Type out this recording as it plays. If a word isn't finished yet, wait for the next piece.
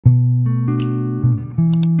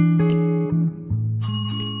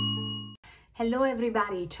Hello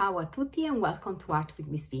everybody, ciao a tutti and welcome to Art with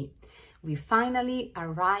Miss V. We finally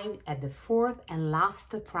arrived at the fourth and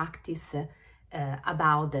last practice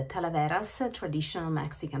about the Talaveras traditional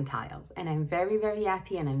Mexican tiles, and I'm very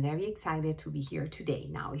happy and I'm very excited to be here today.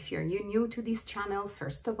 Now, if you're new to this channel,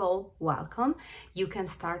 first of all, welcome. You can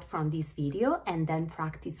start from this video and then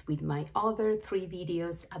practice with my other 3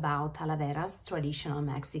 videos about Talaveras traditional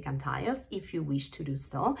Mexican tiles if you wish to do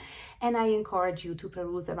so. And I encourage you to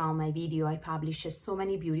peruse around my video. I publish so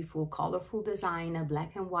many beautiful colorful design,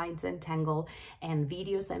 black and white Zentangle, and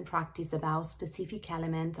videos and practice about specific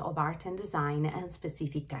elements of art and design and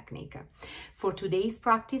specific technique. For today's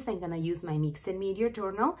practice, I'm going to use my mixed media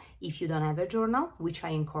journal. If you don't have a journal, which I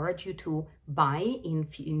encourage you to buy in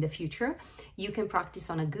the future, you can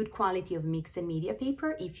practice on a good quality of mixed media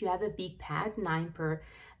paper. If you have a big pad, 9x12,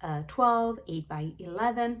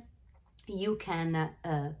 8x11, you can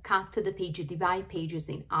cut the page, divide pages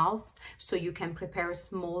in halves, so you can prepare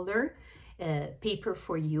smaller paper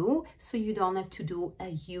for you, so you don't have to do a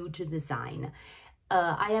huge design.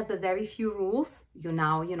 I have a very few rules.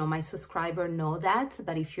 My subscriber know that,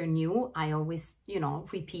 but if you're new, I always,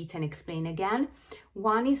 repeat and explain again.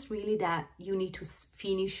 One is really that you need to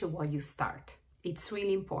finish what you start. It's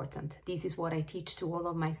really important. This is what I teach to all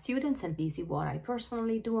of my students, and this is what I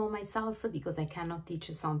personally do on myself, because I cannot teach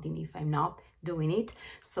something if I'm not doing it.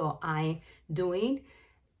 So I'm doing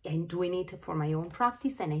it for my own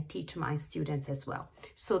practice, and I teach my students as well.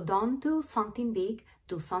 So don't do something big,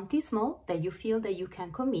 do something small that you feel that you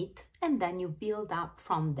can commit, and then you build up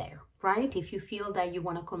from there, right? If you feel that you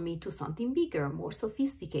want to commit to something bigger, more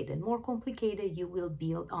sophisticated, more complicated, you will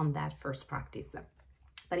build on that first practice.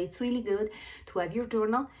 But it's really good to have your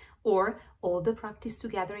journal or all the practice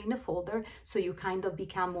together in a folder, so you kind of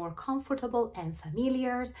become more comfortable and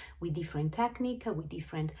familiar with different technique, with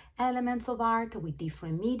different elements of art, with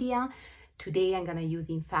different media. Today I'm going to use,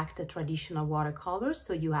 in fact, the traditional watercolors,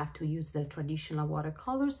 so you have to use the traditional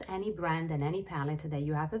watercolors, any brand and any palette that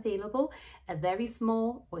you have available, a very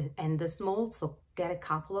small and the small, so get a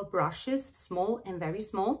couple of brushes, small and very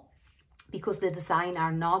small, because the design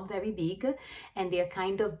are not very big and they're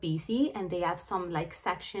kind of busy, and they have some like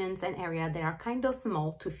sections and area that are kind of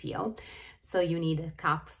small to feel. So you need a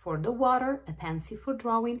cup for the water, a pencil for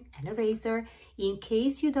drawing, and a eraser. In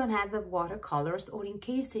case you don't have watercolors, or in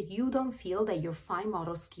case that you don't feel that your fine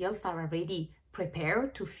motor skills are already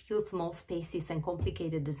prepared to fill small spaces and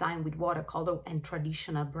complicated design with watercolor and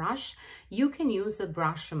traditional brush, you can use the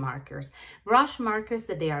brush markers. Brush markers,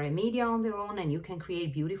 that they are a media on their own, and you can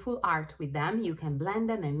create beautiful art with them. You can blend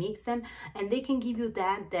them and mix them, and they can give you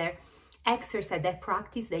that exercise, that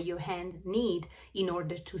practice that your hand need in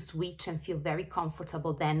order to switch and feel very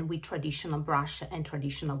comfortable then with traditional brush and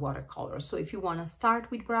traditional watercolor. So if you want to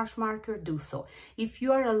start with brush marker, do so. If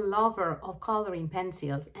you are a lover of coloring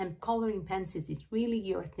pencils, and coloring pencils is really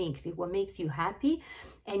your thing, it's what makes you happy,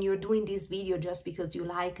 and you're doing this video just because you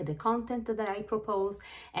like the content that I propose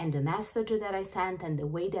and the message that I sent and the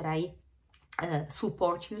way that I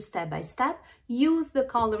support you step by step, use the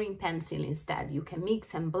coloring pencil instead. You can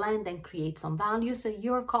mix and blend and create some value, so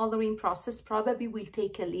your coloring process probably will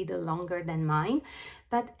take a little longer than mine.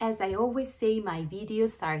 But as I always say, my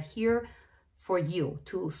videos are here for you,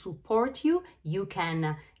 to support you. You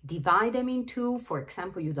can divide them in 2. For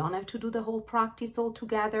example, you don't have to do the whole practice all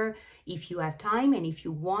together. If you have time and if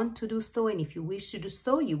you want to do so, and if you wish to do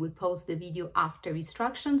so, you will pause the video after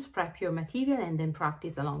instructions, prep your material, and then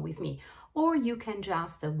practice along with me. Or you can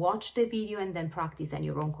just watch the video and then practice at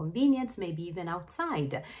your own convenience, maybe even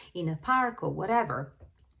outside in a park or whatever.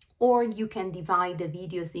 Or you can divide the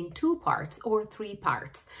videos in 2 parts or 3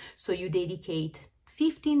 parts. So you dedicate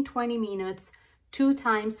 15-20 minutes 2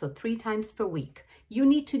 times, so 3 times per week. You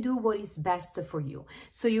need to do what is best for you.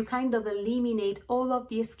 So you kind of eliminate all of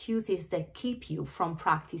the excuses that keep you from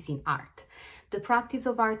practicing art. The practice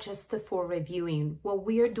of art, just for reviewing, what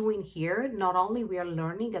we are doing here, not only we are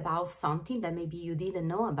learning about something that maybe you didn't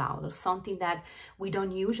know about, or something that we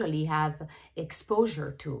don't usually have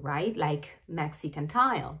exposure to, right? Like Mexican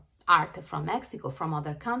tile, art from Mexico, from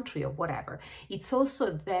other country, or whatever. It's also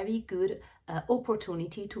a very good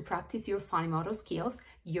opportunity to practice your fine motor skills,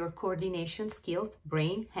 your coordination skills,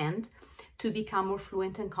 brain, hand, to become more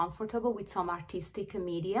fluent and comfortable with some artistic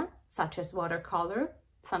media, such as watercolor.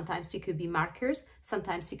 Sometimes it could be markers,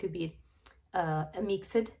 sometimes it could be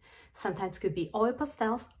mixed, sometimes it could be oil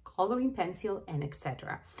pastels, coloring pencil, and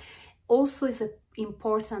etc. Also, it's an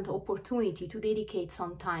important opportunity to dedicate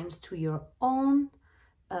some time to your own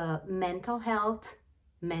mental health,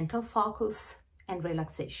 mental focus, and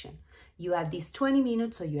relaxation. You have these 20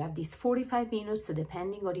 minutes or you have these 45 minutes,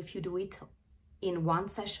 depending on if you do it in one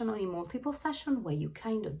session or in multiple sessions where you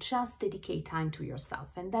kind of just dedicate time to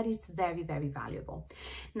yourself, and that is very, very valuable.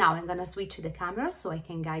 Now I'm gonna switch to the camera so I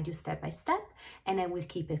can guide you step by step, and I will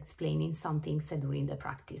keep explaining some things during the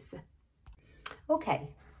practice. Okay,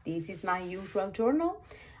 this is my usual journal.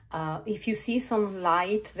 If you see some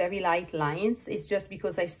light, very light lines, it's just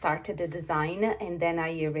because I started the design and then I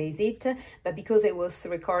erase it. But because I was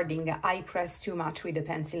recording, I pressed too much with the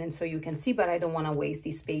pencil, and so you can see, but I don't want to waste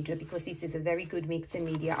this page because this is a very good mixed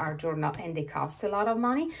media art journal and they cost a lot of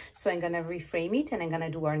money. So I'm going to reframe it and I'm going to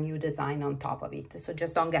do our new design on top of it. So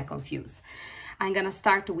just don't get confused. I'm going to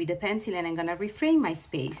start with the pencil and I'm going to reframe my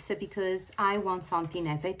space because I want something,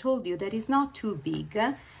 as I told you, that is not too big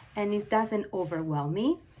and it doesn't overwhelm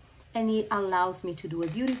me. And it allows me to do a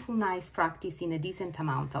beautiful, nice practice in a decent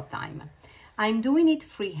amount of time. I'm doing it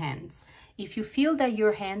freehand. If you feel that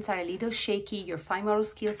your hands are a little shaky, your fine motor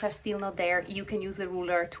skills are still not there, you can use a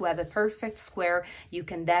ruler to have a perfect square. You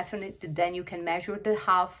can then you can measure the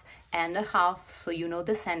half and a half so you know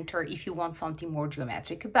the center if you want something more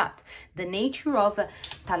geometric. But the nature of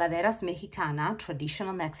Talaveras Mejicana,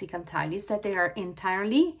 traditional Mexican tile, is that they are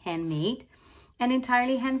entirely handmade and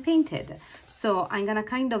entirely hand painted. So I'm gonna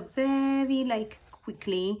kind of very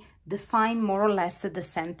quickly define more or less the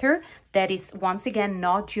center. That is once again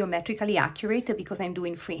not geometrically accurate because I'm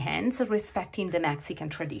doing freehand, so respecting the Mexican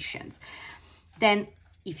traditions. Then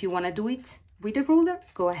if you wanna do it with a ruler,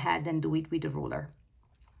 go ahead and do it with a ruler.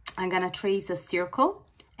 I'm gonna trace a circle,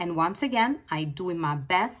 and once again, I do my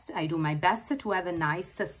best to have a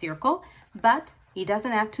nice circle, but it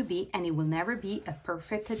doesn't have to be, and it will never be, a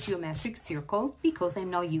perfect geometric circle because I'm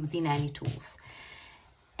not using any tools.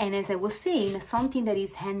 And as I was saying, something that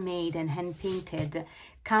is handmade and hand-painted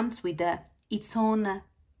comes with its own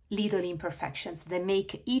little imperfections that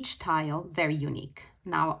make each tile very unique.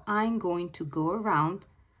 Now I'm going to go around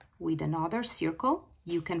with another circle.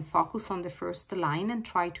 You can focus on the first line and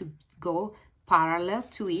try to go parallel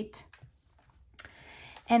to it.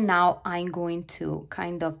 And now I'm going to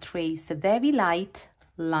kind of trace very light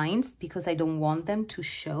lines because I don't want them to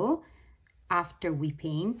show after we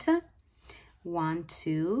paint. 1,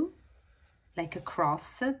 2, like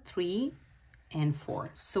across 3 and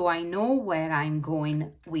 4. So I know where I'm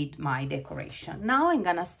going with my decoration. Now I'm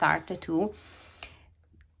gonna start to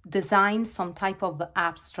design some type of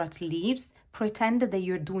abstract leaves. Pretend that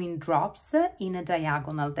you're doing drops in a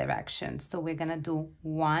diagonal direction. So we're gonna do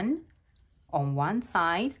one on one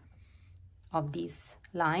side of these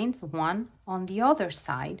lines, one on the other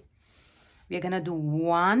side. We're gonna do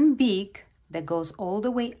one big that goes all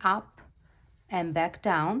the way up and back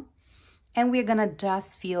down, and we're gonna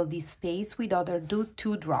just fill this space with other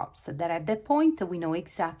two drops that at that point we know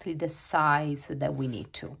exactly the size that we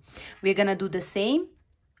need to. We're gonna do the same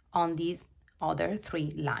on these other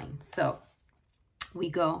 3 lines. So we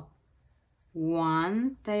go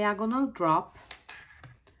one diagonal drop,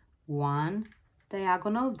 one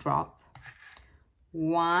diagonal drop,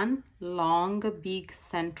 one long big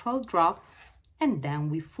central drop, and then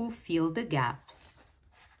we fulfill the gap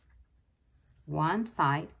one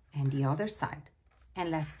side and the other side. And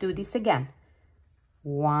let's do this again.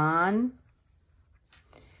 One,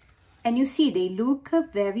 and you see they look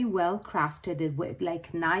very well crafted, with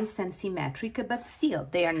like nice and symmetric, but still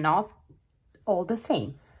they are not all the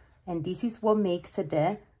same. And this is what makes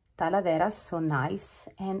the Talaveras so nice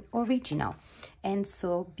and original and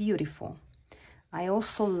so beautiful. I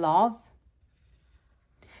also love,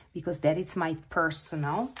 because that is my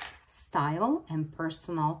personal style and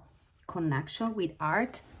personal connection with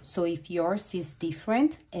art. So if yours is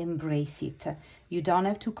different, embrace it. You don't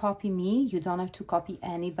have to copy me. You don't have to copy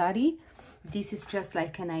anybody. This is just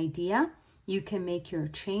like an idea. You can make your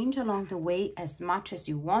change along the way as much as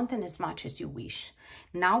you want and as much as you wish.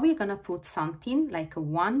 Now we're gonna put something like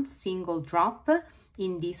one single drop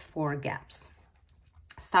in these 4 gaps.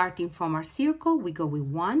 Starting from our circle, we go with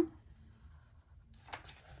 1,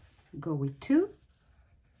 go with 2,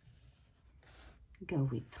 go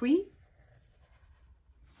with 3,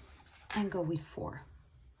 and go with 4.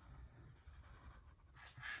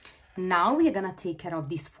 Now we're gonna take care of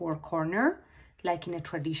these 4 corners. Like in a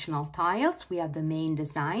traditional tiles, we have the main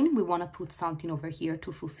design. We want to put something over here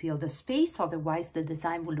to fulfill the space, otherwise the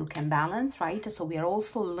design will look imbalanced, right? So we are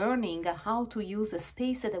also learning how to use the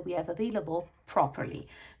space that we have available properly.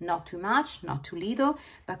 Not too much, not too little,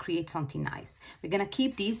 but create something nice. We're gonna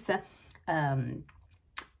keep this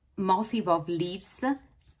motif of leaves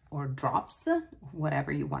or drops,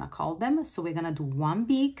 whatever you want to call them. So we're gonna do one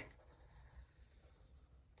big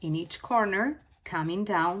in each corner, coming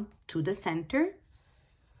down to the center.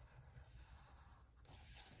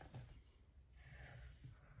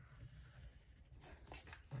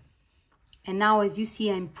 And now, as you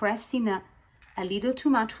see, I'm pressing a little too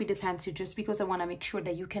much with the pencil just because I want to make sure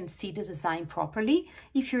that you can see the design properly.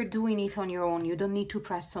 If you're doing it on your own, you don't need to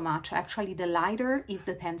press so much. Actually, the lighter is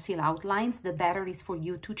the pencil outlines, the better is for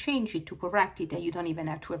you to change it, to correct it, and you don't even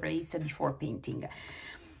have to erase it before painting.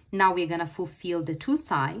 Now we're gonna fulfill the two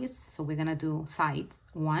sides. So we're gonna do sides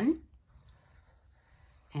 1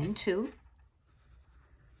 and 2.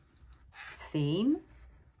 Same,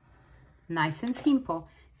 nice and simple.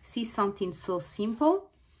 See, something so simple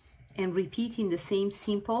and repeating the same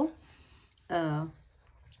simple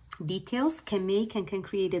details can make and can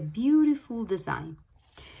create a beautiful design.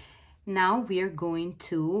 Now we are going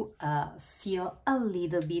to fill a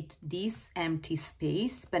little bit this empty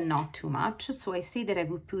space, but not too much. So I say that I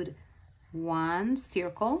would put 1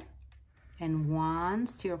 circle and 1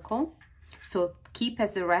 circle. So keep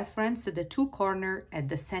as a reference the 2 corners at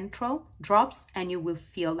the central drops, and you will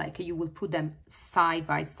feel like you will put them side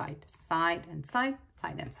by side, side and side,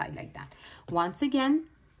 side and side, like that. Once again,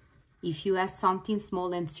 if you have something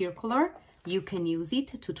small and circular, you can use it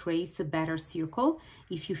to trace a better circle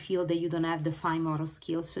if you feel that you don't have the fine motor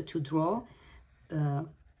skills to draw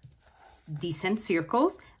decent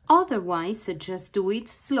circles. Otherwise, just do it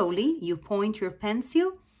slowly. You point your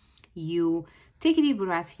pencil, you take a deep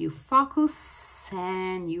breath, you focus,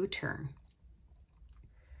 and you turn.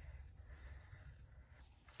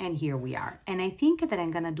 And here we are. And I think that I'm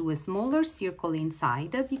gonna do a smaller circle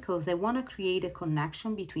inside because I wanna create a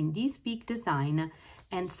connection between this big design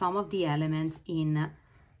and some of the elements in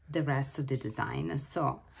the rest of the design.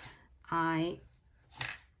 So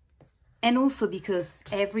and also because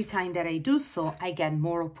every time that I do so, I get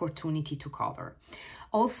more opportunity to color.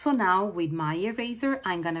 Also now with my eraser,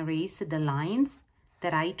 I'm gonna erase the lines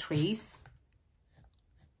that I trace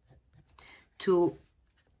to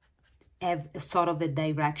have sort of a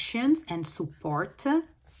directions and support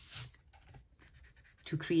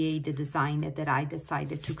to create the design that I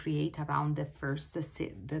decided to create around the first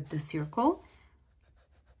the circle.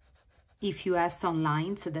 If you have some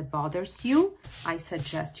lines that bothers you, I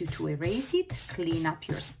suggest you to erase it, clean up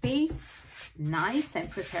your space, nice, and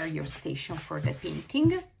prepare your station for the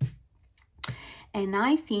painting. And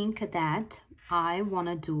I think that I want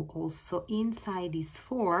to do also inside these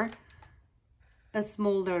 4 a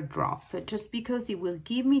smaller drop, just because it will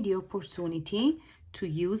give me the opportunity to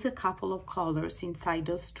use a couple of colors inside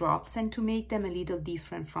those drops and to make them a little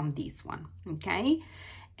different from this one, okay?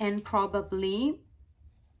 And probably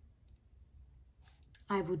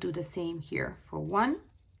I would do the same here for 1,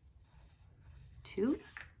 2,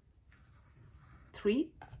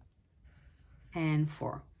 3, and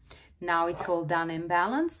 4. Now it's all done and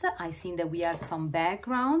balanced. I think that we have some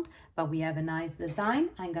background, but we have a nice design.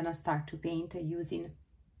 I'm gonna start to paint using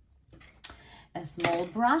a small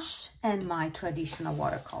brush and my traditional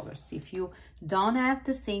watercolors. If you don't have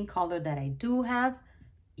the same color that I do have,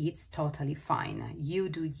 it's totally fine. You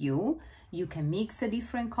do you. You can mix the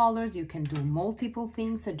different colors. You can do multiple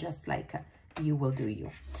things, just like you will do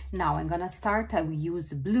you. Now I'm gonna start. I will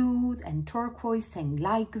use blue and turquoise and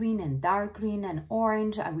light green and dark green and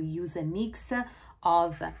orange. I will use a mix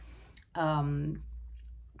of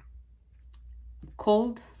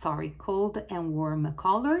cold and warm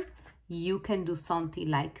color. You can do something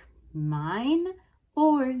like mine,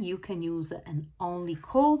 or you can use an only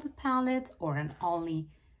cold palette or an only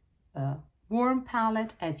warm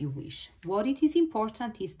palette, as you wish. What it is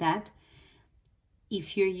important is that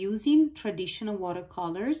if you're using traditional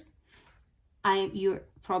watercolors, you're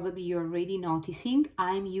already noticing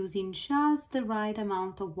I'm using just the right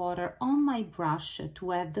amount of water on my brush to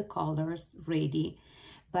have the colors ready.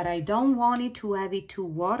 But I don't want it to have it too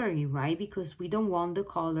watery, right? Because we don't want the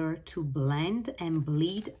color to blend and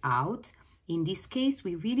bleed out. In this case,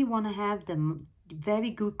 we really want to have the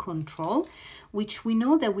very good control, which we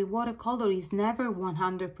know that with watercolor is never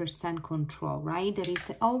 100% control, right? There is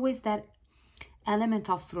always that element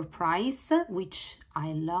of surprise, which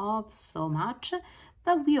I love so much,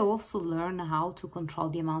 but we also learn how to control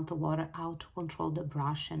the amount of water, how to control the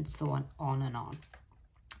brush, and so on and on.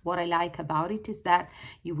 What I like about it is that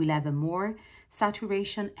you will have a more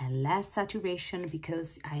saturation and less saturation,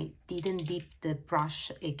 because I didn't dip the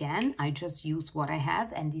brush again. I just use what I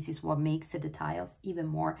have, and this is what makes the details even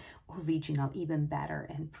more original, even better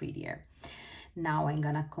and prettier. Now I'm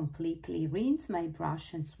gonna completely rinse my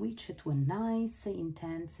brush and switch it to a nice,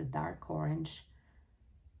 intense, dark orange,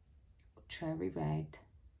 cherry red.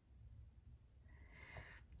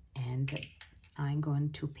 And I'm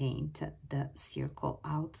going to paint the circle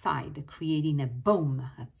outside, creating a boom,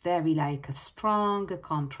 a very like a strong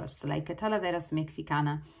contrast, like a Talaveras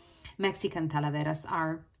Mexicana. Mexican Talaveras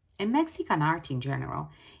are And Mexican art in general,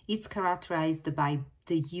 it's characterized by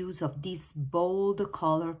the use of these bold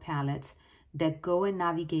color palettes that go and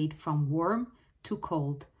navigate from warm to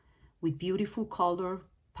cold with beautiful color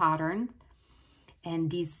patterns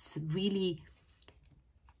and this really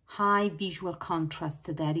high visual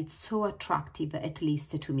contrast that it's so attractive, at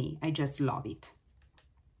least to me. I just love it.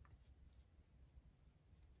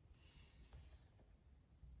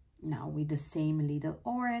 Now with the same little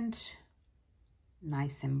orange,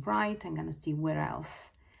 nice and bright, I'm gonna see where else.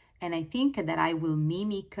 And I think that I will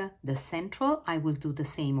mimic the central. I will do the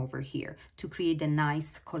same over here to create a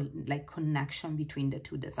nice connection between the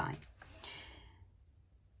two designs.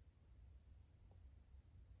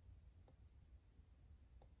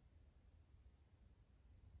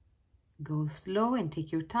 Go slow and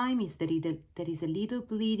take your time. If there is a little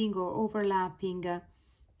bleeding or overlapping,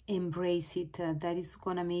 embrace it. That is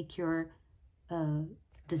gonna make your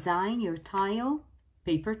design, your tile,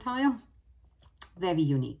 paper tile, very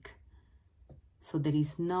unique. So there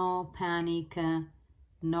is no panic,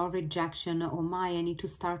 no rejection. Oh my, I need to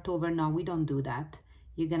start over. No, we don't do that.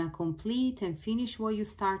 You're gonna complete and finish what you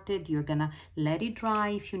started. You're gonna let it dry.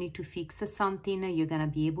 If you need to fix something, you're gonna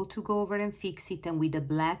be able to go over and fix it. And with the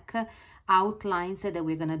black outlines that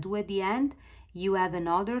we're gonna do at the end, you have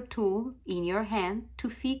another tool in your hand to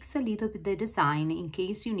fix a little bit the design in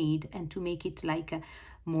case you need and to make it like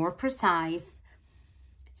more precise.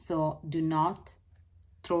 So do not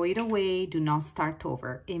throw it away, do not start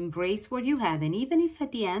over. Embrace what you have, and even if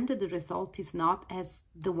at the end the result is not as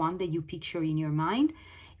the one that you picture in your mind,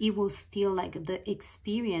 it was still like the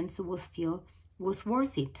experience was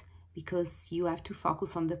worth it, because you have to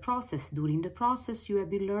focus on the process. During the process, you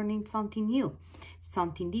have been learning something new,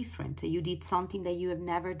 something different. You did something that you have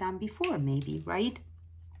never done before, maybe, right?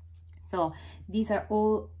 So these are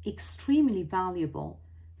all extremely valuable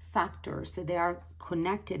factors that they are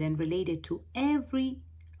connected and related to every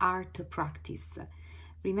art practice.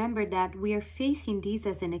 Remember that we are facing this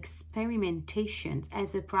as an experimentation,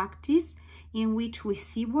 as a practice in which we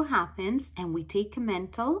see what happens and we take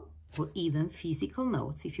mental or even physical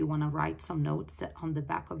notes. If you want to write some notes on the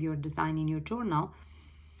back of your design in your journal,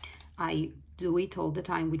 I do it all the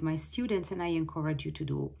time with my students, and I encourage you to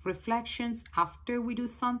do reflections after we do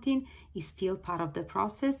something. Is still part of the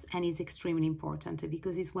process and is extremely important,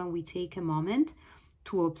 because it's when we take a moment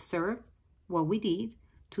to observe what we did,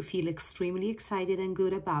 to feel extremely excited and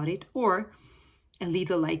good about it, or a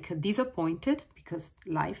little like disappointed, because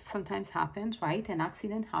life sometimes happens, right? An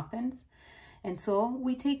accident happens. And so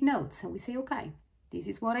we take notes and we say, okay, this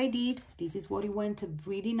is what I did. This is what it went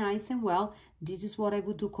really nice and well. This is what I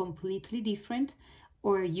would do completely different.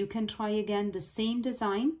 Or you can try again the same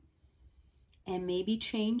design and maybe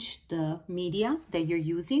change the media that you're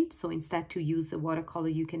using. So instead to use the watercolor,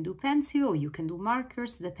 you can do pencil or you can do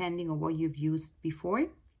markers, depending on what you've used before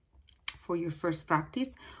for your first practice.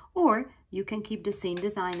 Or you can keep the same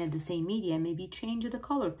design and the same media, and maybe change the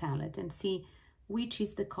color palette and see which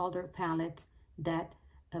is the color palette that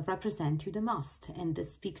represent you the most and that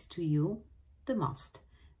speaks to you the most.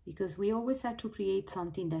 Because we always have to create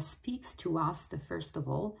something that speaks to us, first of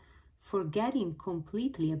all, forgetting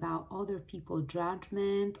completely about other people's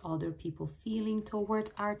judgment, other people's feeling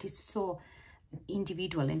towards art. Is so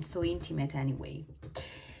individual and so intimate anyway.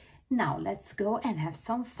 Now let's go and have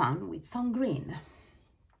some fun with some green.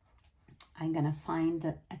 I'm gonna find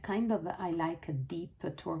a kind of, I like a deep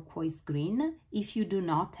turquoise green. If you do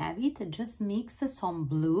not have it, just mix some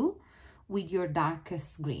blue with your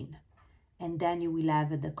darkest green, and then you will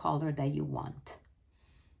have the color that you want.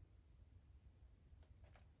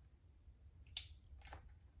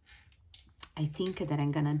 I think that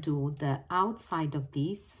I'm gonna do the outside of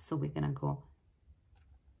this, so we're gonna go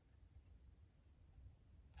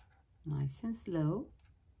nice and slow.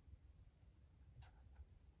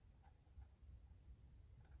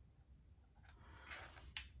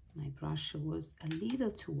 My brush was a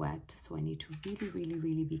little too wet, so I need to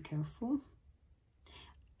really be careful.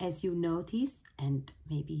 As you notice, and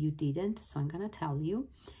maybe you didn't, so I'm gonna tell you,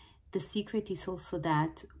 the secret is also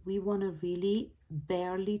that we want to really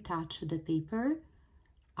barely touch the paper.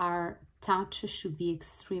 Our touch should be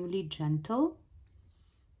extremely gentle,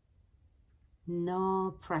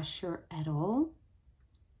 no pressure at all.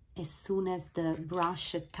 As soon as the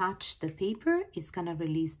brush touches the paper, it's gonna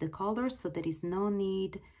release the color, so there is no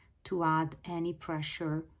need to add any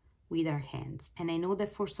pressure with our hands. And I know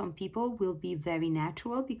that for some people will be very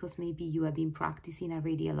natural, because maybe you have been practicing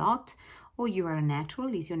already a lot, or you are a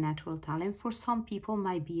natural, is your natural talent. For some people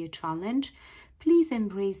might be a challenge. Please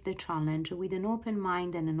embrace the challenge with an open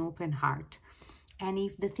mind and an open heart. And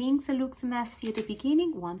if the things looks messy at the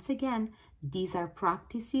beginning, once again, these are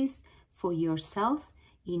practices for yourself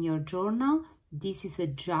in your journal. This is a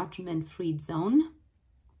judgment-free zone.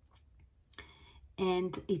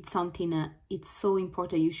 And it's something, it's so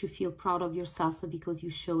important. You should feel proud of yourself because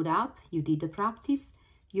you showed up, you did the practice,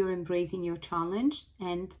 you're embracing your challenge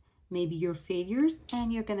and maybe your failures,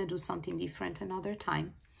 and you're gonna do something different another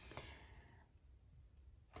time.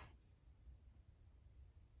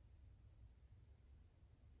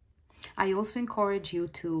 I also encourage you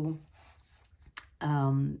to,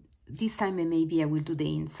 this time maybe I will do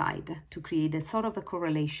the inside to create a sort of a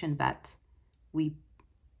correlation, but we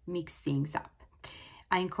mix things up.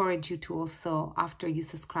 I encourage you to also, after you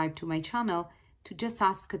subscribe to my channel, to just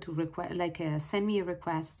ask to request, send me a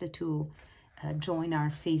request to join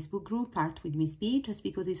our Facebook group, Art with Miss B, just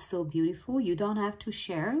because it's so beautiful. You don't have to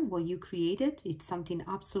share what you created. It's something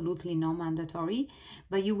absolutely non-mandatory,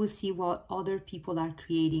 but you will see what other people are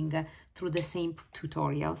creating through the same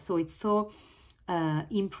tutorial. So it's so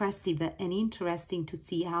impressive and interesting to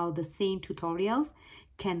see how the same tutorials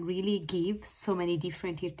can really give so many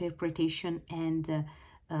different interpretation and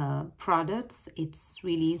products. It's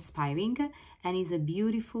really inspiring, and is a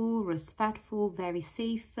beautiful, respectful, very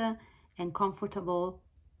safe and comfortable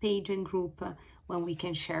page and group when we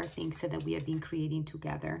can share things that we have been creating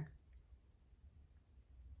together.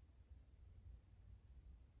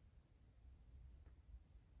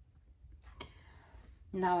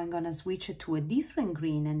 Now I'm gonna switch it to a different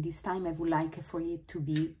green, and this time I would like for it to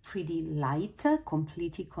be pretty light,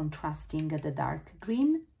 completely contrasting the dark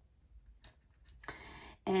green.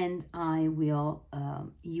 And I will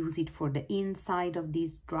use it for the inside of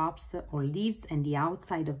these drops or leaves and the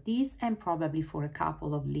outside of these, and probably for a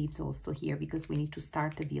couple of leaves also here, because we need to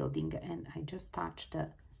start the building. And I just touched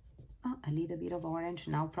a little bit of orange.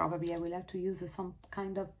 Now probably I will have to use some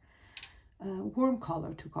kind of warm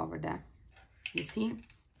color to cover that. You see,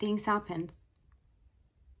 things happen.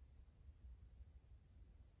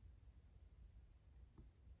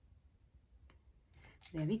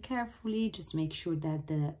 Very carefully, just make sure that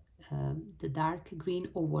the dark green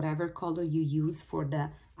or whatever color you use for the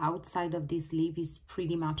outside of this leaf is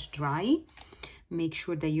pretty much dry. Make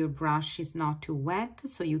sure that your brush is not too wet,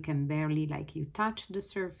 so you can barely, you touch the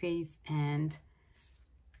surface and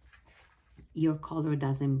your color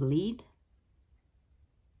doesn't bleed.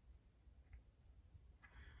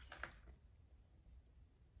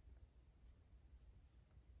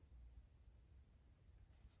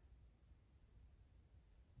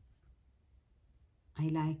 I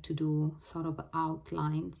like to do sort of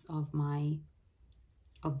outlines of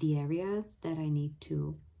the areas that I need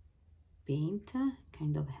to paint.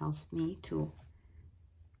 Kind of helps me to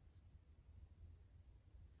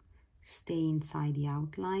stay inside the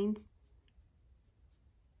outlines.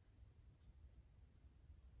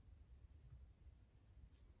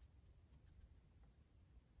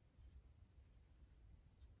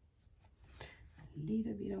 A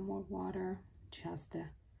little bit of more water, just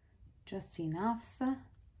enough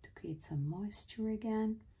to create some moisture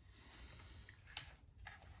again.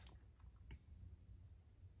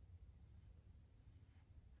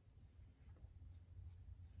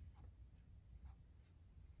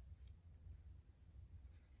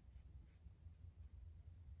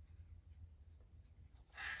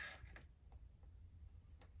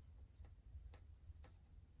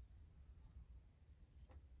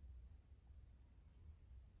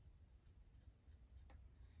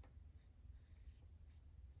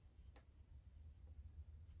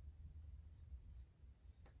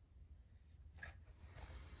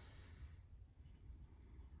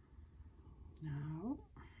 Now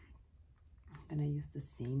I'm gonna use the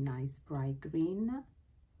same nice bright green.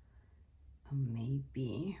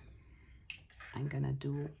 Maybe I'm gonna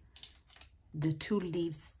do the two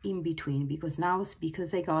leaves in between, because now,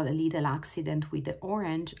 because I got a little accident with the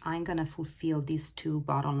orange, I'm gonna fulfill these two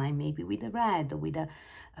bottom line, maybe with a red, with a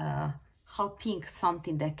hot pink,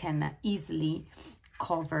 something that can easily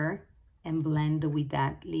cover and blend with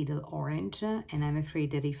that little orange. And I'm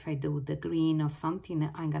afraid that if I do the green or something,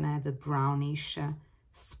 I'm gonna have a brownish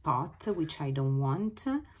spot, which I don't want.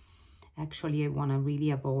 Actually, I want to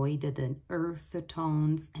really avoid the earth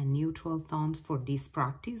tones and neutral tones for this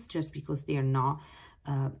practice, just because they are not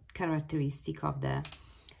characteristic of the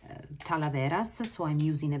Talaveras. So I'm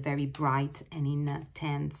using a very bright and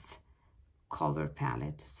intense color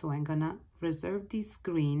palette. So I'm gonna reserve this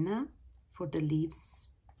green for the leaves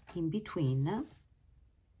in between.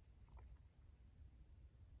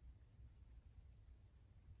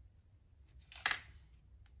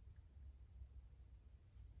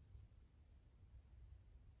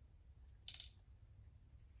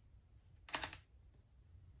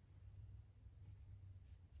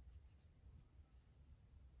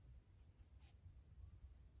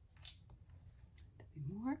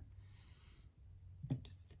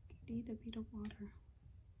 little bit of water.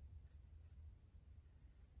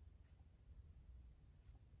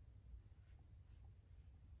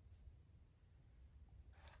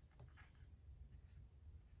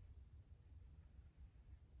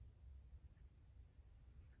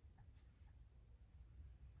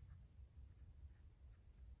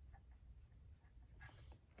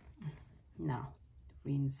 Now,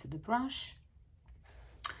 rinse the brush.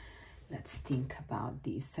 Let's think about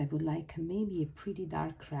this. I would like maybe a pretty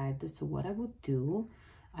dark red. So what I would do,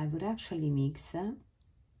 I would actually mix a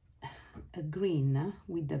green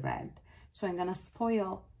with the red. So I'm gonna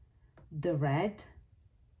spoil the red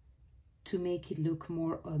to make it look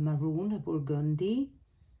more maroon, burgundy.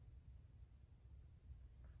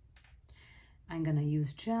 I'm gonna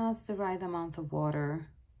use just the right amount of water.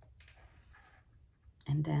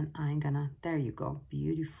 And then I'm gonna, there you go,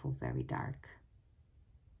 beautiful, very dark.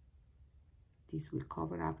 This will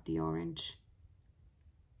cover up the orange.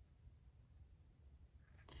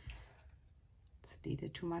 It's a little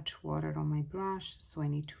too much water on my brush, so I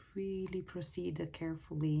need to really proceed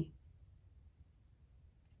carefully.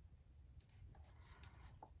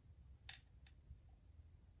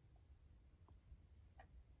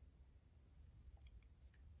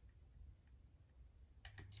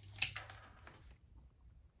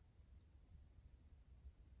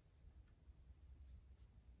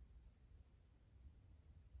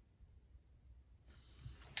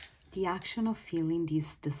 The action of feeling this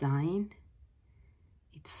design,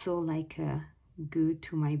 it's so like good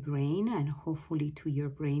to my brain and hopefully to your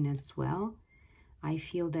brain as well. I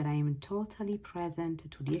feel that I am totally present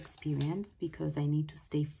to the experience because I need to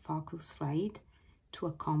stay focused, right, to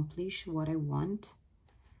accomplish what I want.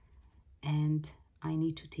 And I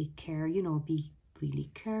need to take care, you know, be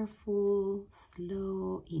really careful,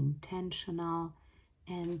 slow, intentional,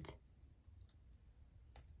 and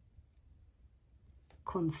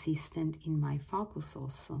consistent in my focus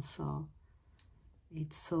also. So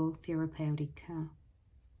it's so therapeutic. A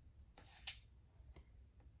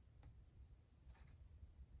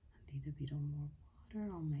little bit of more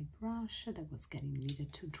water on my brush. That was getting a little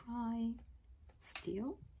too dry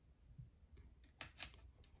still.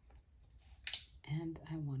 And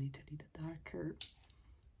I want it a little darker.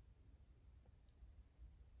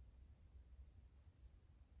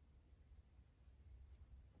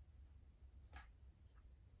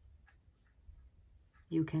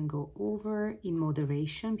 You can go over in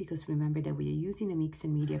moderation because remember that we are using a mixed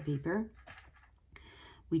media paper,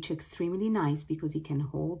 which is extremely nice because it can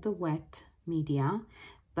hold the wet media,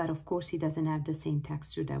 but of course it doesn't have the same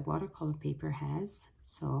texture that watercolor paper has.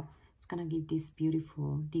 So it's gonna give this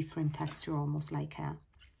beautiful different texture, almost like a,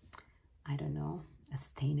 I don't know, a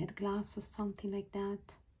stained glass or something like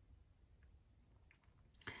that.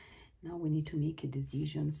 Now we need to make a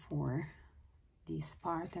decision for this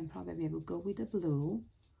part, and probably I will go with the blue,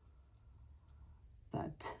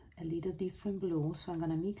 but a little different blue. So I'm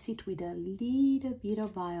gonna mix it with a little bit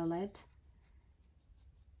of violet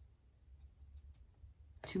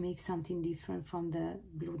to make something different from the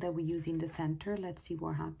blue that we use in the center. Let's see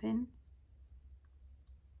what happens.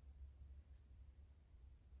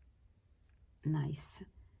 Nice.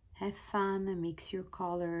 Have fun, mix your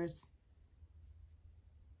colors.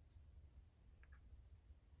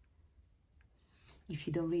 If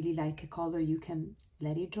you don't really like a color, you can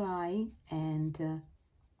let it dry and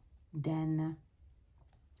then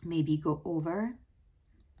maybe go over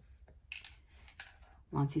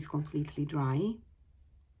once it's completely dry.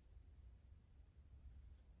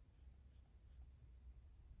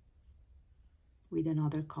 With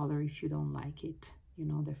another color if you don't like it, you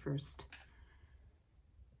know, the first.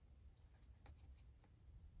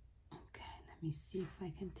 Okay, let me see if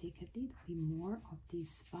I can take a little bit more of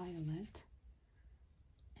this violet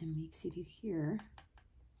and mix it here.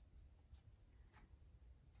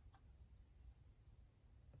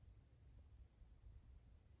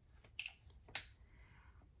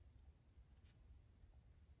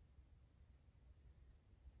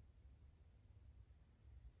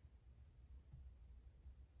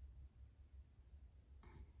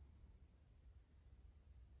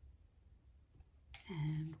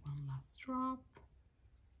 And one last drop.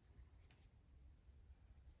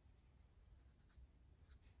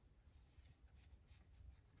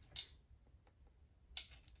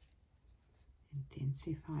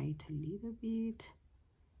 Intensify it a little bit.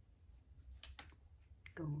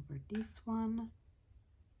 Go over this one.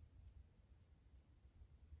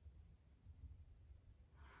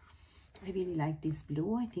 I really like this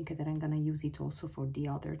blue. I think that I'm gonna use it also for the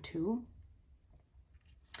other two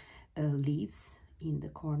leaves in the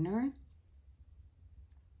corner.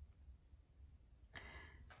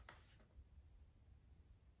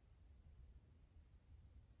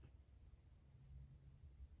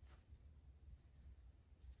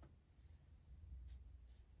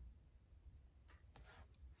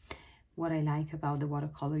 what I like about the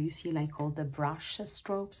watercolor. You see like all the brush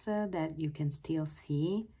strokes that you can still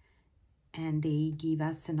see, and they give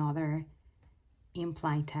us another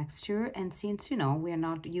implied texture. And since, you know, we're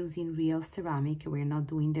not using real ceramic, we're not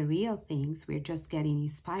doing the real things, we're just getting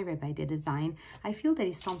inspired by the design, I feel that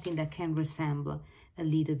is something that can resemble a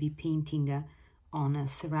little bit painting on a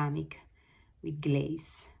ceramic with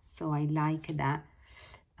glaze. So I like that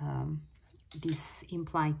this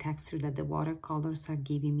implied texture that the watercolors are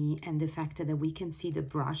giving me, and the fact that we can see the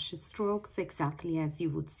brush strokes exactly as you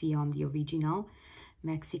would see on the original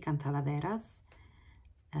Mexican Talaveras.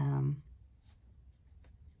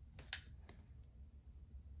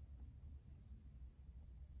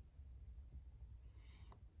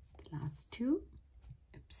 Last two.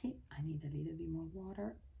 Oopsie, I need a little bit more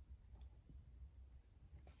water.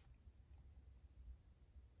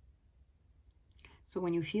 So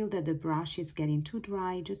when you feel that the brush is getting too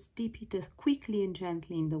dry, just dip it quickly and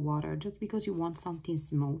gently in the water, just because you want something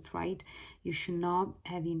smooth, right? You should not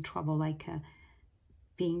have in trouble like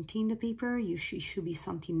painting the paper. It should be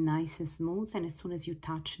something nice and smooth, and as soon as you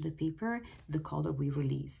touch the paper, the color will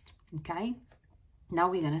release, okay? Now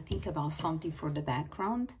we're gonna think about something for the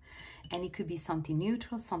background, and it could be something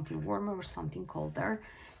neutral, something warmer, or something colder.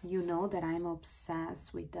 You know that I'm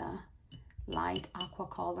obsessed with the light aqua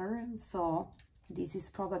color, so this is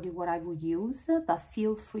probably what I would use, but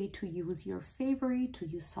feel free to use your favorite, to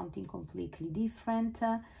use something completely different.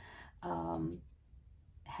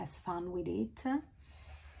 Have fun with it.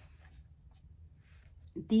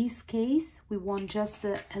 This case, we want just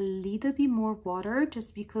a little bit more water,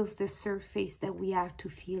 just because the surface that we have to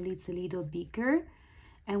feel is a little bigger,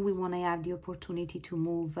 and we want to have the opportunity to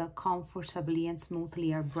move comfortably and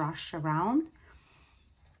smoothly our brush around.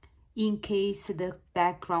 In case the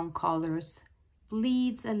background colors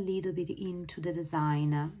bleeds a little bit into the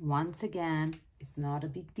design, once again, it's not a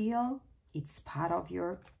big deal. It's part of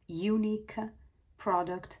your unique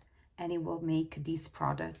product, and it will make this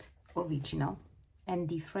product original and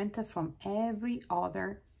different from every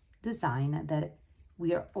other design that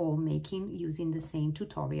we are all making using the same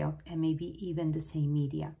tutorial and maybe even the same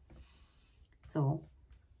media. So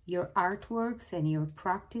your artworks and your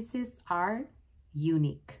practices are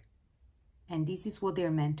unique, and this is what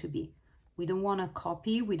they're meant to be. We don't want to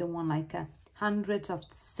copy. We don't want like hundreds of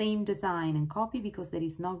same design and copy, because there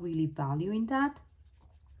is not really value in that,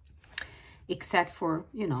 except for,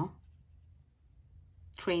 you know,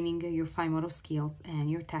 training your fine motor skills and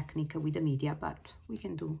your technique with the media. But we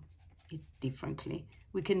can do it differently.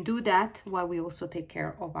 We can do that while we also take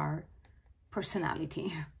care of our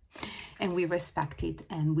personality and we respect it,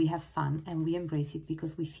 and we have fun, and we embrace it,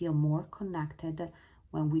 because we feel more connected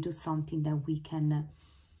when we do something that we can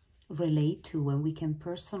relate to, and we can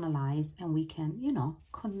personalize, and we can, you know,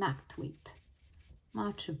 connect with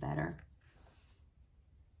much better.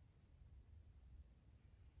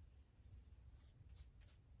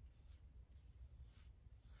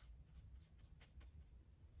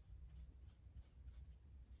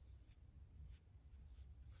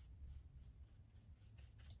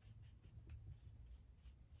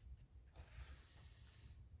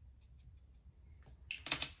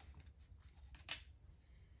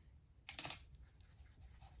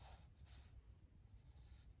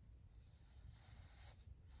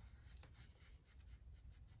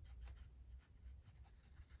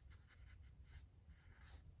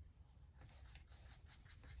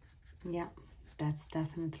 Yeah, that's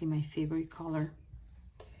definitely my favorite color.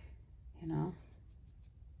 You know,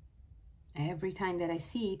 every time that I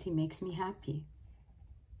see it, it makes me happy.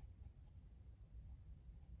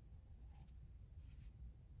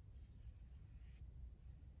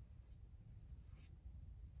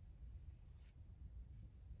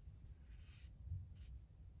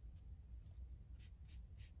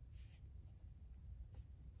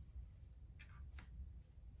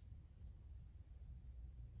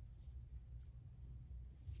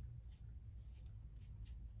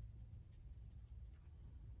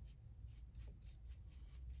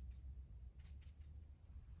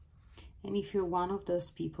 And if you're one of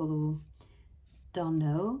those people who don't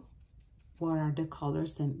know what are the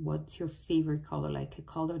colors and what's your favorite color, like a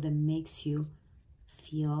color that makes you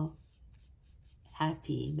feel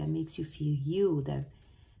happy, that makes you feel you, that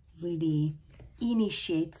really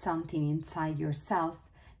initiates something inside yourself,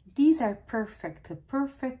 these are perfect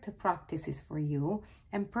practices for you,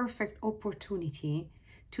 and perfect opportunity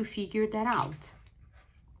to figure that out.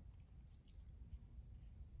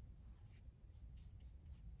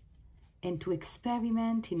 And to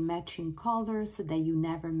experiment in matching colors that you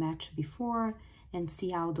never matched before, and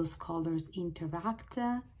see how those colors interact,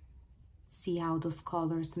 see how those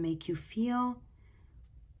colors make you feel.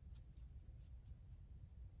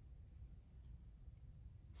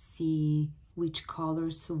 see which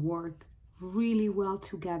colors work really well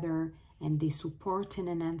together and they support and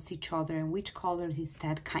enhance each other, and which colors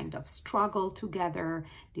instead kind of struggle together,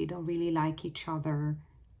 they don't really like each other.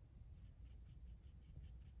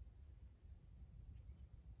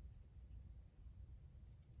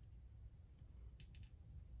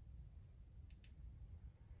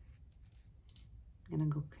 I'm gonna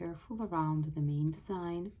go careful around the main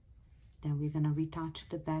design. Then we're gonna retouch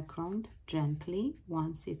the background gently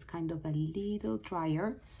once it's kind of a little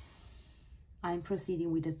drier. I'm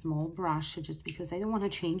proceeding with a small brush just because I don't want to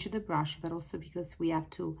change the brush, but also because we have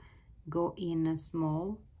to go in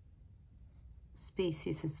small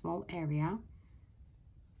spaces, a small area.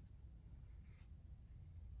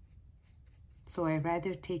 So I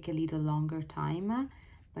rather take a little longer time,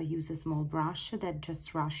 but use a small brush that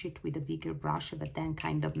just rush it with a bigger brush, but then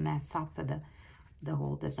kind of mess up the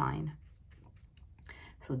whole design.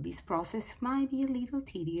 So this process might be a little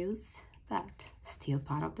tedious, but still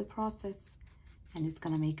part of the process. And it's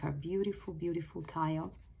gonna make our beautiful, beautiful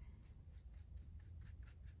tile.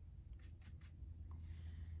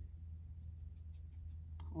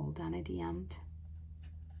 All done at the end.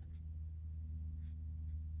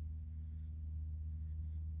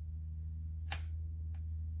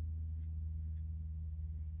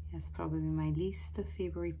 It's probably my least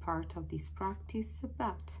favorite part of this practice,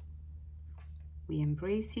 but we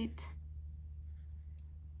embrace it,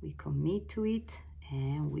 we commit to it,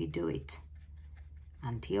 and we do it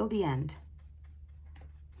until the end.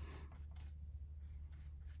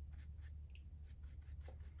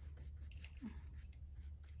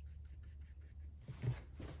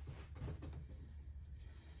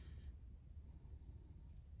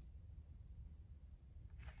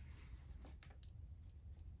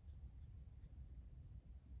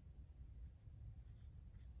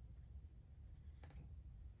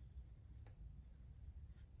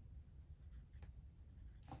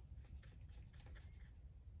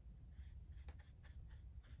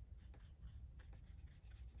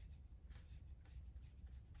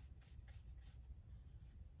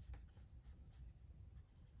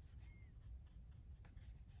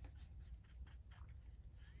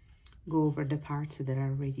 Go over the parts that are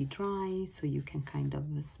already dry so you can kind of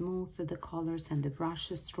smooth the colors and the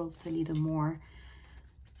brush strokes a little more.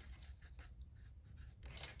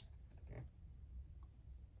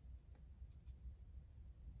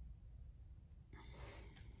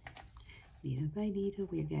 Little by little,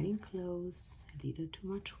 we're getting close. A little too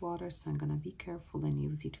much water, so I'm gonna be careful and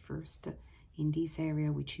use it first in this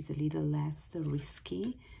area, which is a little less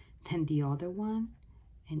risky than the other one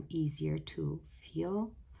and easier to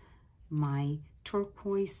feel. My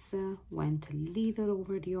turquoise went a little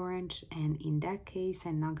over the orange, and in that case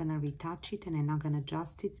I'm not gonna retouch it and I'm not gonna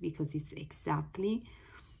adjust it because it's exactly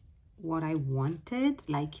what I wanted.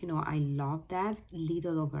 Like, you know, I love that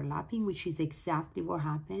little overlapping, which is exactly what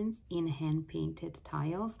happens in hand painted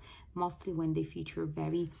tiles, mostly when they feature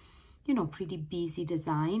very, you know, pretty busy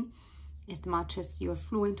design. As much as you're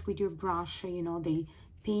fluent with your brush, you know, they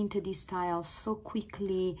paint these tiles so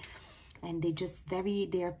quickly, and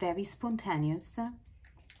they are very spontaneous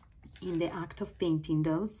in the act of painting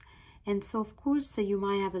those. And so of course you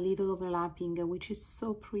might have a little overlapping, which is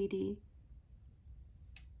so pretty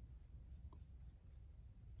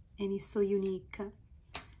and is so unique.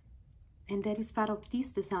 And that is part of this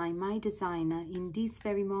design, my design, in this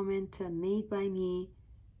very moment, made by me,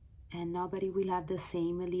 and nobody will have the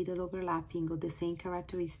same little overlapping or the same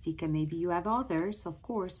characteristic. And maybe you have others, of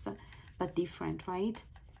course, but different, right?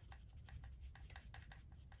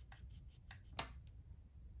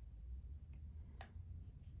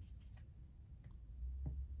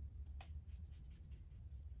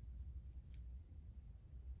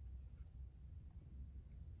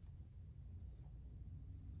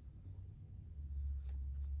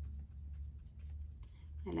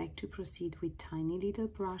 I like to proceed with tiny little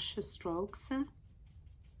brush strokes.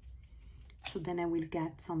 So then I will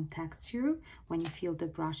get some texture. When you feel the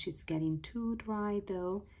brush is getting too dry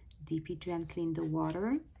though, dip it gently in the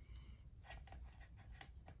water.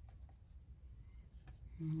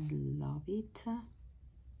 Love it.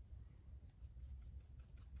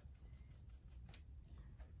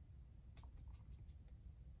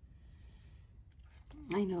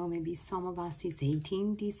 I know maybe some of us is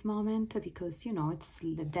hating this moment because, you know, it's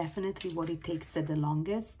definitely what it takes the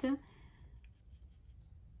longest.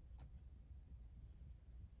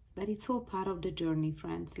 But it's all part of the journey,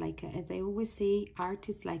 friends. Like, as I always say, art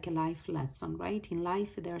is like a life lesson, right? In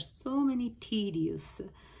life, there are so many tedious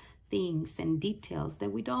things and details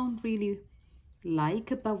that we don't really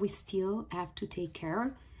like, but we still have to take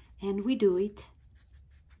care, and we do it.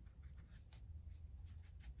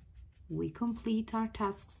 we complete our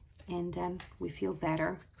tasks and then we feel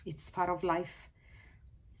better. It's part of life.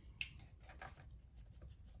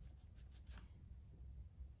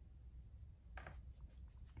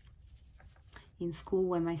 In school,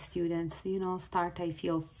 when my students, you know, start, I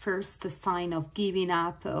feel first a sign of giving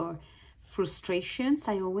up or frustrations,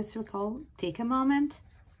 I always recall, take a moment,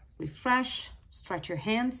 refresh, stretch your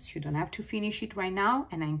hands. You don't have to finish it right now,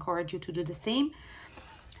 and I encourage you to do the same.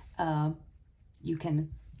 You can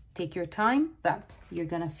take your time, but you're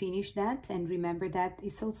gonna finish that. And remember that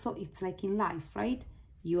it's also, it's like in life, right?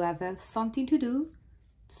 You have something to do,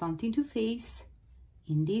 something to face.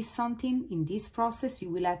 In this process, you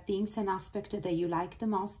will have things and aspects that you like the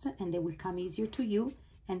most, and they will come easier to you,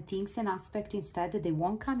 and things and aspects instead that they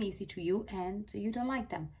won't come easy to you and you don't like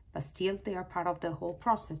them, but still they are part of the whole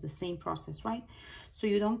process, the same process, right? So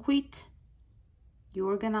you don't quit, you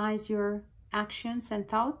organize your actions and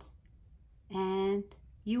thoughts, and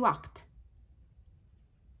you act.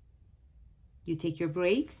 You take your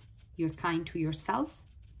breaks, you're kind to yourself,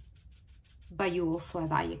 but you also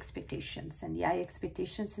have high expectations. And the high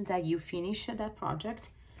expectations is that you finish that project,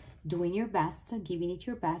 doing your best, giving it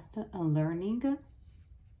your best, and learning.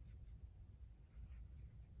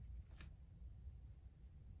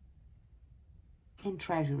 And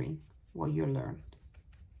treasuring what you learned.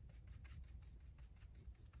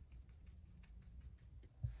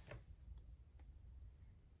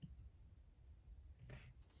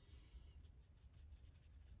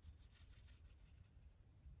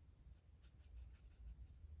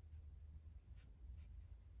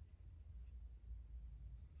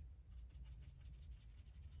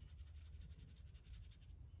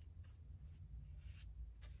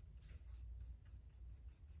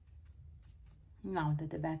 Now that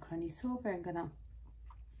the background is over, I'm gonna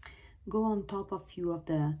go on top of a few of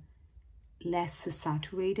the less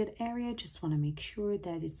saturated area. Just want to make sure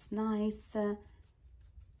that it's nice.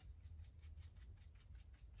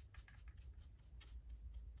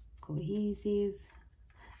 Cohesive.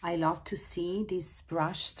 I love to see this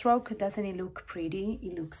brush stroke. Doesn't it look pretty?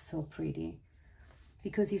 It looks so pretty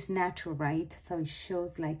because it's natural, right? So it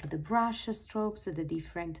shows like the brush strokes, the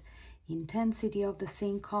different intensity of the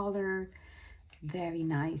same color. Very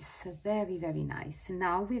nice, very, very nice.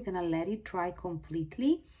 Now we're gonna let it dry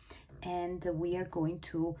completely, and we are going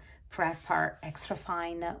to prep our extra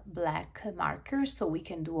fine black marker so we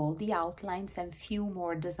can do all the outlines and few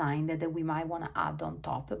more design that we might want to add on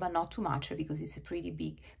top, but not too much because it's a pretty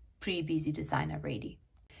busy design already.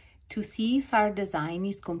 To see if our design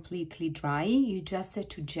is completely dry, you just have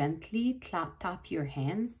to gently tap your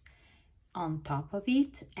hands on top of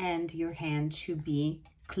it, and your hand should be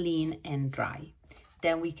clean and dry.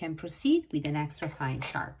 Then we can proceed with an extra fine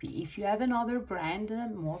Sharpie. If you have another brand, a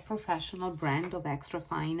more professional brand of extra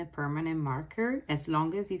fine permanent marker, as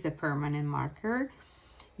long as it's a permanent marker,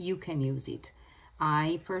 you can use it.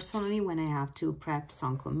 I personally, when I have to prep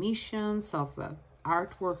some commissions of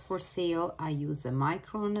artwork for sale, I use the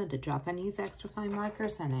Micron, the Japanese extra fine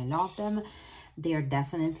markers, and I love them. They are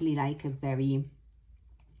definitely like a very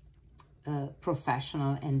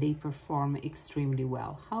professional, and they perform extremely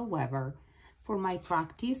well. However, for my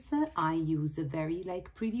practice, I use a very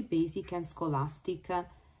like pretty basic and scholastic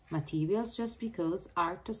materials, just because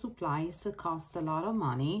art supplies cost a lot of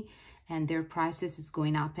money and their prices is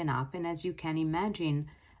going up and up. And as you can imagine,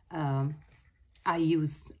 I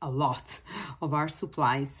use a lot of art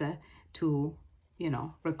supplies to, you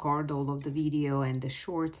know, record all of the video and the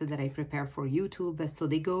shorts that I prepare for YouTube. So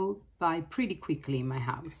they go by pretty quickly in my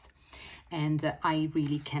house. And I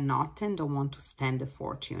really cannot and don't want to spend the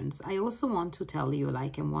fortunes. I also want to tell you,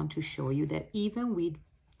 like, and want to show you that even with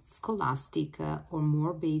scholastic or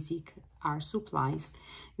more basic art supplies,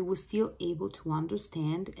 you will still able to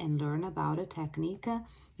understand and learn about a technique.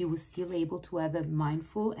 You will still able to have a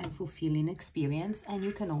mindful and fulfilling experience, and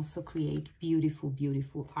you can also create beautiful,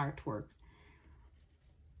 beautiful artworks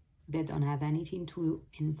that don't have anything to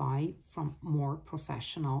invite from more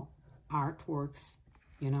professional artworks,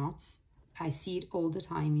 you know. I see it all the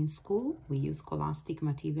time in school. We use scholastic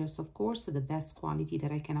materials, of course, the best quality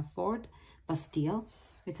that I can afford, but still,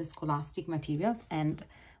 it's a scholastic materials, and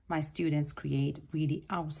my students create really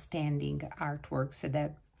outstanding artworks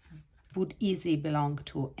that would easily belong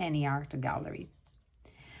to any art gallery.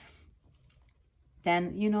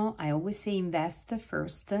 Then, you know, I always say invest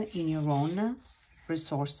first in your own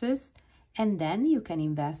resources, and then you can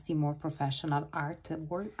invest in more professional art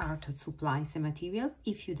supplies and materials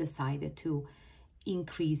if you decided to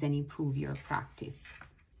increase and improve your practice.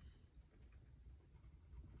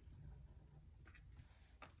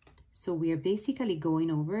 So we are basically going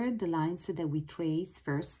over the lines that we trace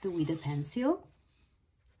first with a pencil.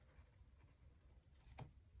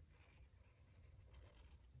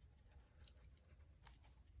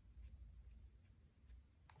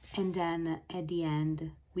 And then at the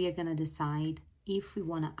end, we are gonna decide if we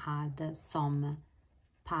wanna add some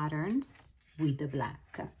patterns with the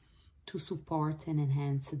black to support and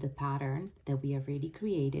enhance the pattern that we already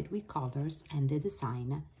created with colors and the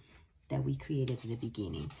design that we created at the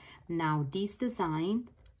beginning. Now, these designs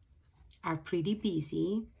are pretty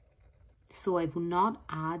busy, so I will not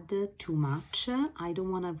add too much. I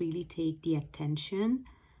don't want to really take the attention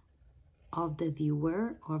of the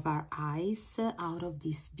viewer, of our eyes, out of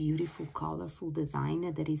this beautiful, colorful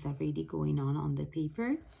design that is already going on the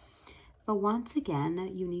paper. But once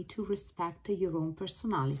again, you need to respect your own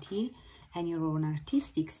personality and your own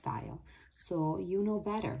artistic style. So you know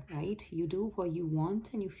better, right? You do what you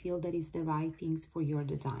want and you feel that is the right things for your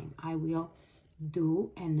design. I will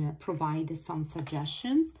do and provide some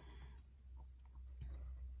suggestions.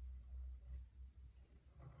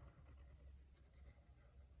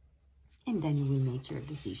 And then you will make your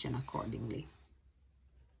decision accordingly.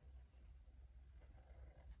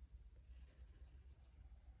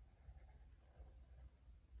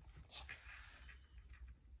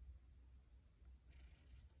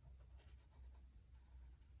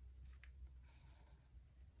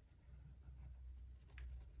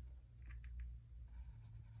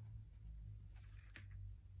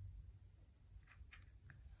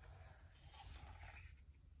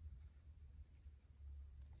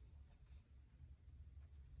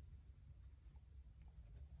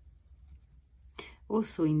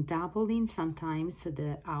 Also, in doubling sometimes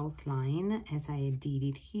the outline, as I did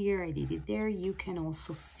it here, I did it there, you can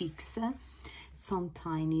also fix some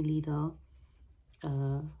tiny little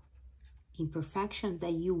imperfections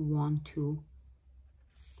that you want to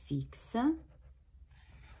fix,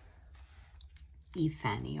 if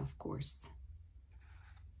any, of course.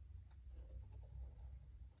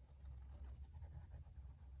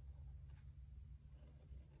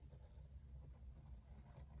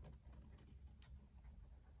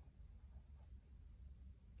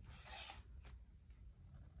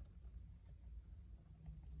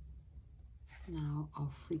 Now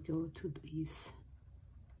off we go to these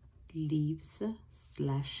leaves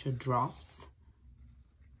slash drops.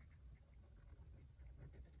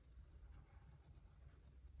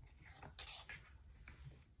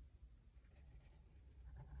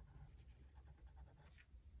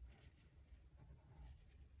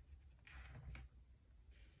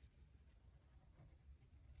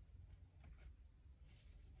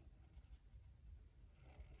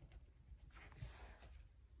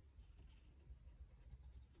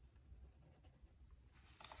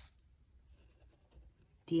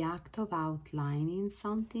 The act of outlining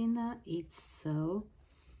something, it's so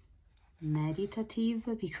meditative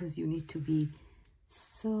because you need to be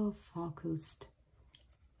so focused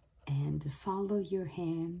and follow your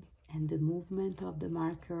hand and the movement of the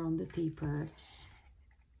marker on the paper,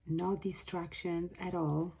 no distractions at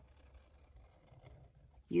all.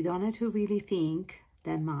 You don't have to really think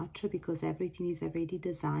that much because everything is already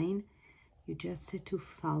designed. You just have to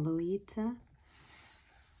follow it.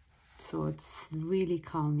 So it's really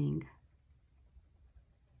calming.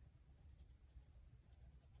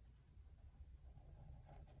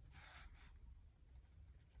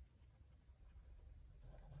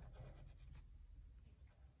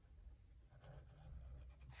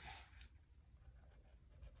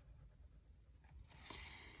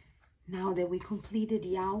 Now that we completed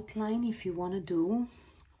the outline, if you want to do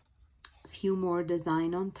a few more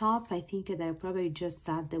design on top, I think that I'll probably just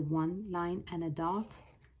add the one line and a dot,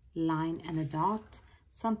 line and a dot,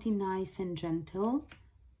 something nice and gentle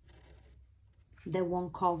that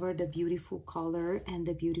won't cover the beautiful color and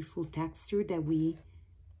the beautiful texture that we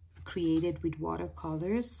created with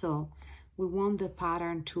watercolors. So we want the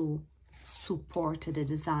pattern to support the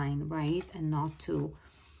design, right? And not to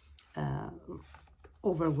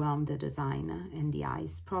overwhelm the design and the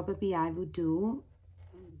eyes. Probably I would do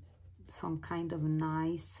some kind of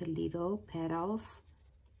nice little petals.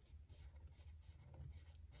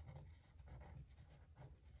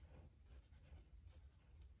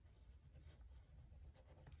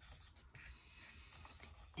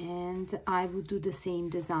 And I would do the same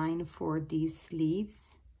design for these leaves.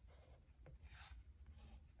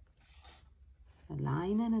 A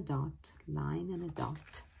line and a dot, line and a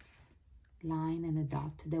dot, line and a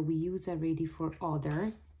dot that we use already for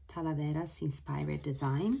other Talaveras inspired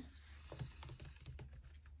design.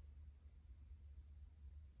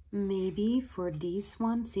 Maybe for this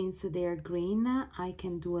one, since they're green, I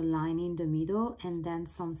can do a line in the middle and then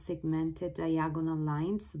some segmented diagonal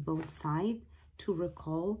lines both sides to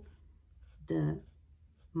recall the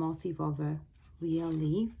motif of a real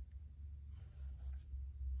leaf.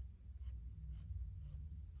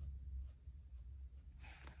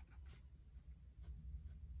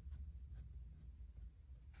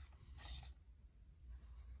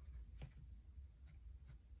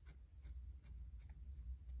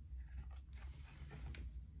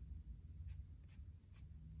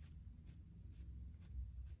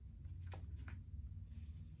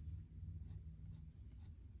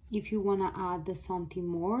 If you want to add something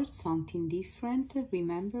more, something different,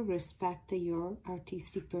 remember, respect your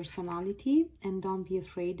artistic personality and don't be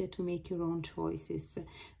afraid to make your own choices.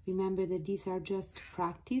 Remember that these are just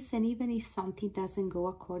practice, and even if something doesn't go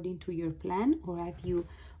according to your plan or as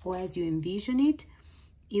you envision it,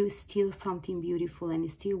 it's still something beautiful and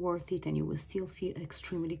it's still worth it, and you will still feel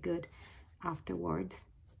extremely good afterwards.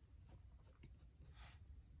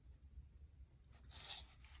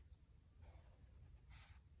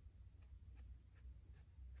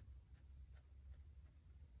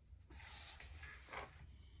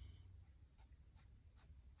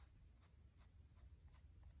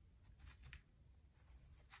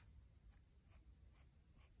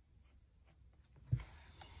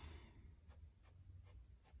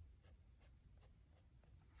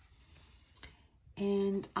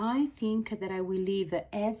 And I think that I will leave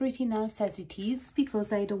everything else as it is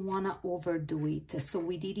because I don't want to overdo it. So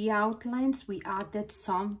we did the outlines, we added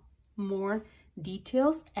some more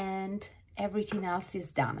details, and everything else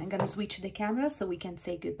is done. I'm gonna switch the camera so we can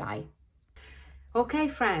say goodbye. Okay,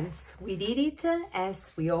 friends, we did it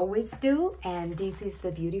as we always do, and this is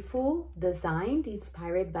the beautiful design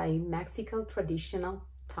inspired by Mexican traditional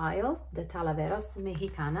tiles, the Talaveras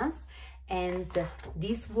Mejicanas. And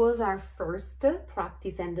this was our first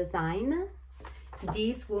practice and design.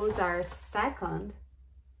 This was our second.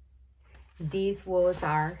 This was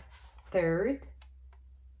our third.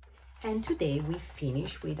 And today we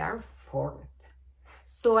finish with our fourth.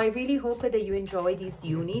 So I really hope that you enjoyed this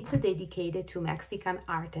unit dedicated to Mexican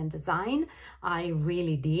art and design. I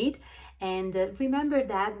really did. And remember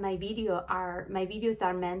that my videos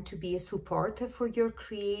are meant to be a support for your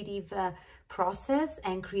creative process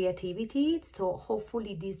and creativity. So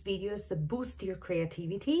hopefully these videos boost your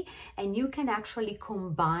creativity and you can actually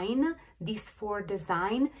combine these 4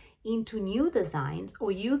 designs into new designs,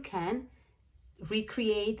 or you can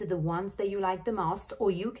recreate the ones that you like the most,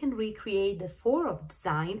 or you can recreate the 4 of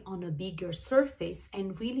design on a bigger surface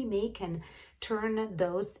and really make and turn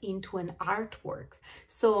those into an artwork.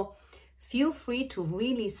 So feel free to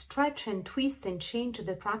really stretch and twist and change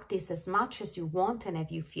the practice as much as you want and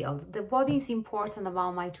as you feel. What is important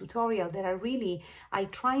about my tutorial that I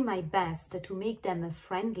try my best to make them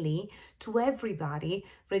friendly to everybody,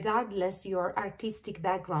 regardless your artistic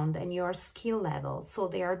background and your skill level. So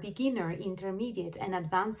they are beginner, intermediate, and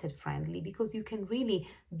advanced friendly because you can really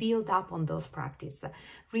build up on those practices.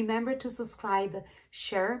 Remember to subscribe,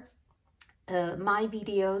 share my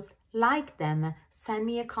videos, like them, send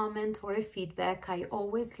me a comment or a feedback. I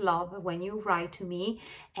always love when you write to me,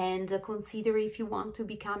 and consider if you want to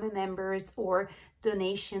become a member or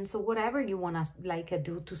donations or whatever you want to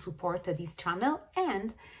do to support this channel.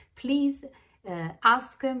 And please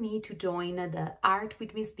ask me to join the Art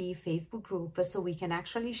with Miss B Facebook group so we can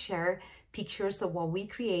actually share pictures of what we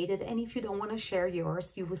created. And if you don't want to share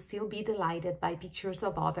yours, you will still be delighted by pictures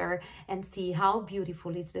of other and see how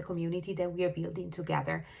beautiful is the community that we are building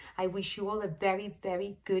together. I wish you all a very,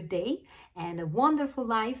 very good day and a wonderful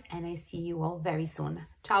life, and I see you all very soon.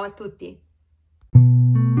 Ciao a tutti!